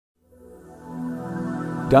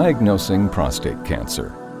Diagnosing prostate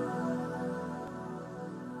cancer.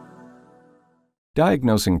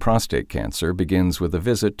 Diagnosing prostate cancer begins with a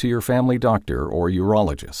visit to your family doctor or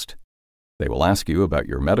urologist. They will ask you about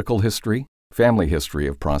your medical history, family history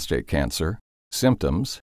of prostate cancer,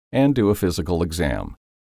 symptoms, and do a physical exam.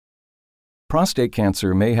 Prostate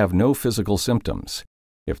cancer may have no physical symptoms.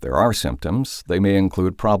 If there are symptoms, they may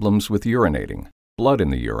include problems with urinating, blood in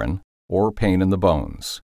the urine, or pain in the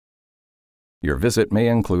bones. Your visit may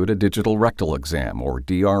include a digital rectal exam, or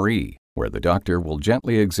DRE, where the doctor will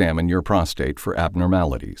gently examine your prostate for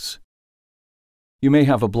abnormalities. You may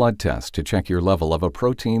have a blood test to check your level of a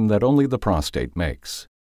protein that only the prostate makes.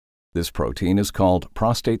 This protein is called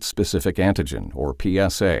prostate-specific antigen, or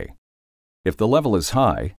PSA. If the level is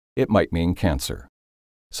high, it might mean cancer.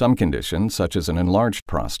 Some conditions, such as an enlarged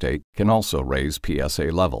prostate, can also raise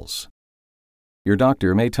PSA levels. Your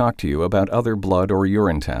doctor may talk to you about other blood or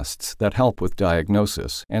urine tests that help with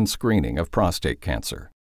diagnosis and screening of prostate cancer.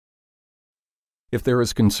 If there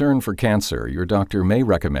is concern for cancer, your doctor may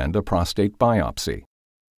recommend a prostate biopsy.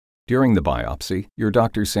 During the biopsy, your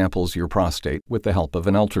doctor samples your prostate with the help of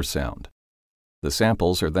an ultrasound. The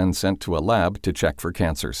samples are then sent to a lab to check for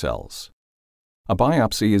cancer cells. A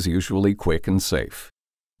biopsy is usually quick and safe.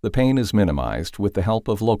 The pain is minimized with the help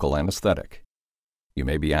of local anesthetic. You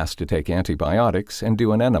may be asked to take antibiotics and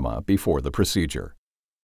do an enema before the procedure.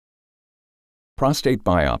 Prostate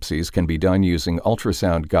biopsies can be done using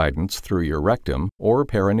ultrasound guidance through your rectum or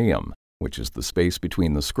perineum, which is the space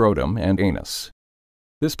between the scrotum and anus.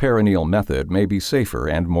 This perineal method may be safer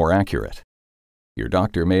and more accurate. Your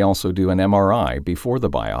doctor may also do an MRI before the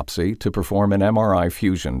biopsy to perform an MRI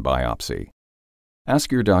fusion biopsy.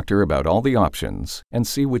 Ask your doctor about all the options and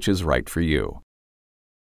see which is right for you.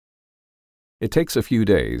 It takes a few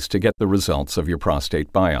days to get the results of your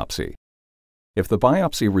prostate biopsy. If the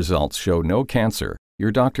biopsy results show no cancer,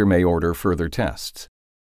 your doctor may order further tests.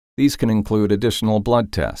 These can include additional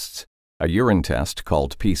blood tests, a urine test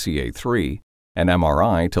called PCA3, an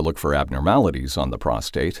MRI to look for abnormalities on the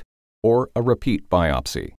prostate, or a repeat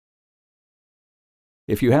biopsy.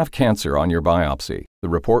 If you have cancer on your biopsy, the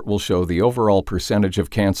report will show the overall percentage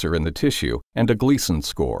of cancer in the tissue and a Gleason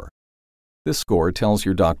score. This score tells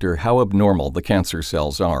your doctor how abnormal the cancer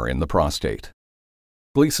cells are in the prostate.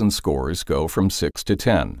 Gleason scores go from 6 to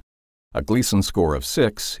 10. A Gleason score of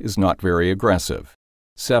 6 is not very aggressive,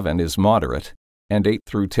 7 is moderate, and 8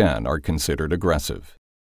 through 10 are considered aggressive.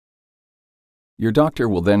 Your doctor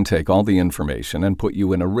will then take all the information and put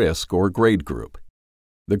you in a risk or grade group.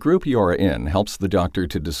 The group you are in helps the doctor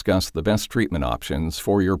to discuss the best treatment options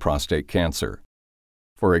for your prostate cancer.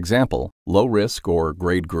 For example, low risk or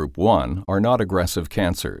grade group 1 are not aggressive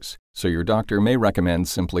cancers, so your doctor may recommend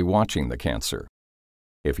simply watching the cancer.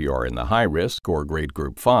 If you are in the high risk or grade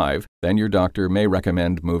group 5, then your doctor may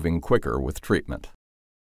recommend moving quicker with treatment.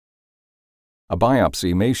 A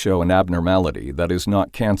biopsy may show an abnormality that is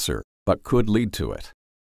not cancer, but could lead to it.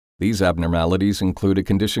 These abnormalities include a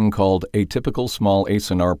condition called atypical small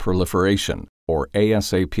acinar proliferation, or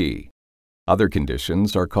ASAP. Other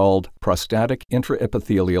conditions are called prostatic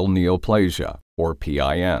intraepithelial neoplasia, or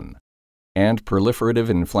PIN, and proliferative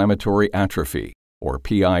inflammatory atrophy, or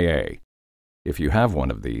PIA. If you have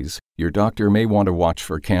one of these, your doctor may want to watch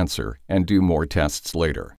for cancer and do more tests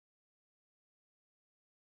later.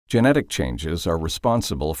 Genetic changes are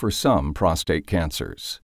responsible for some prostate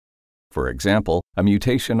cancers. For example, a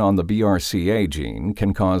mutation on the BRCA gene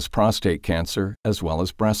can cause prostate cancer as well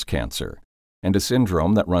as breast cancer, and a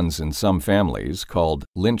syndrome that runs in some families called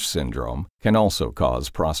Lynch syndrome can also cause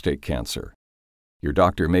prostate cancer. Your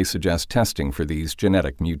doctor may suggest testing for these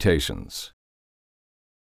genetic mutations.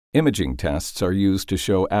 Imaging tests are used to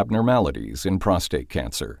show abnormalities in prostate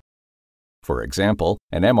cancer. For example,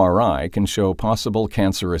 an MRI can show possible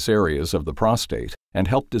cancerous areas of the prostate and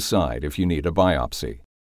help decide if you need a biopsy.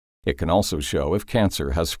 It can also show if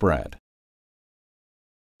cancer has spread.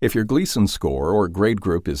 If your Gleason score or grade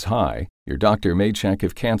group is high, your doctor may check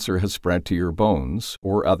if cancer has spread to your bones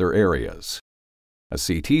or other areas. A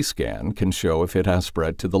CT scan can show if it has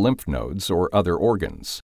spread to the lymph nodes or other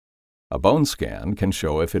organs. A bone scan can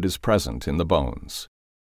show if it is present in the bones.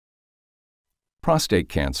 Prostate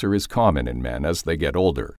cancer is common in men as they get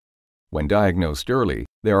older. When diagnosed early,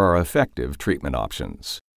 there are effective treatment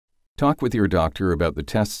options. Talk with your doctor about the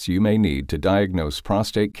tests you may need to diagnose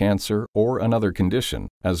prostate cancer or another condition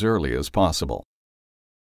as early as possible.